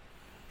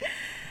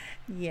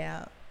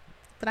 Yeah,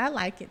 but I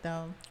like it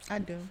though. I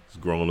do. It's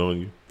growing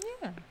on you.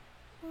 Yeah.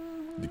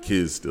 The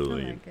kids still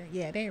ain't.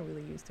 Yeah, they ain't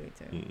really used to it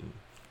too.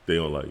 They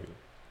don't like it.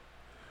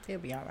 They'll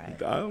be all right.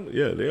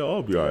 They'll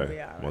all be all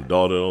right. My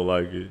daughter don't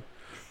like it.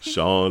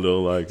 Sean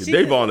don't like it.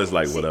 Davon is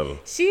like whatever.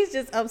 She's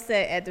just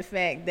upset at the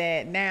fact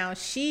that now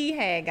she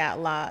had got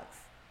locks,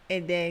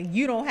 and then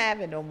you don't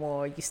have it no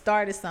more. You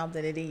started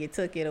something and then you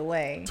took it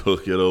away.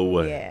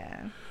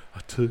 Yeah. I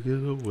took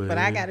it away. But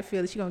I got to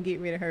feel that she's gonna get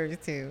rid of hers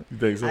too. You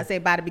think so? I say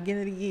by the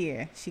beginning of the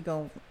year, she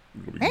gonna.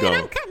 Man,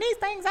 I'm cutting these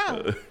things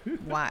out.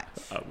 Watch.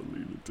 I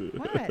believe it too.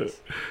 Watch.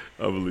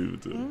 I believe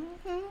it too.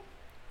 Mm-hmm.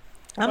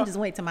 I'm just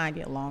waiting to mine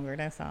get longer.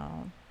 That's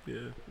all.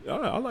 Yeah,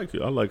 I like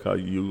it. I like how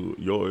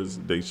yours,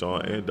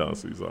 Deshaun, and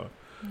Doncey's are.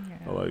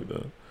 Yeah. I like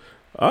that.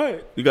 All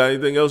right, you got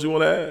anything else you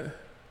want to add?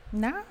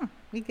 No,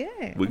 we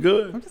good. We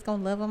good. I'm just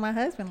gonna love on my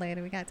husband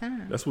later. We got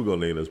time. That's what we're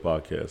gonna name this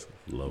podcast.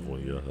 Love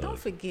on your husband. Don't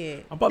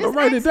forget. I'm about to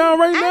write it down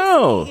right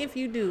now. If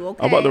you do,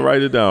 okay. I'm about to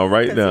write it down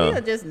right now.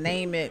 He'll just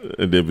name it,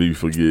 and then we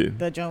forget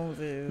the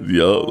Joneses.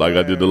 Yup, like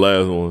I did the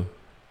last one.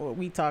 Or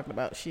we talking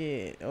about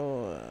shit,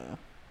 or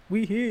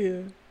we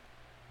here.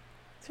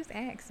 Just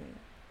ask me.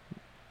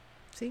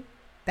 See,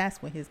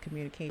 that's what his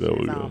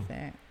communication is off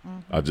at.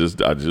 I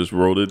just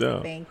wrote it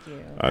down. Thank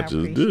you. I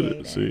just did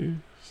it.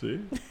 See,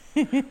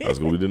 that's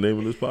gonna be the name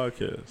of this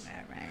podcast.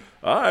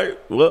 All right.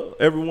 Well,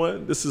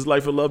 everyone, this is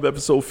Life of Love,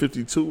 episode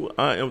 52.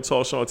 I am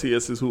Tarshawn T.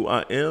 S. is who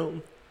I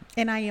am,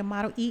 and I am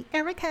Model E.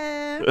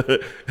 Erica.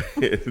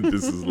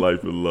 This is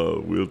Life of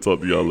Love. We'll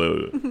talk to y'all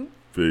later.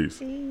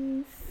 Peace.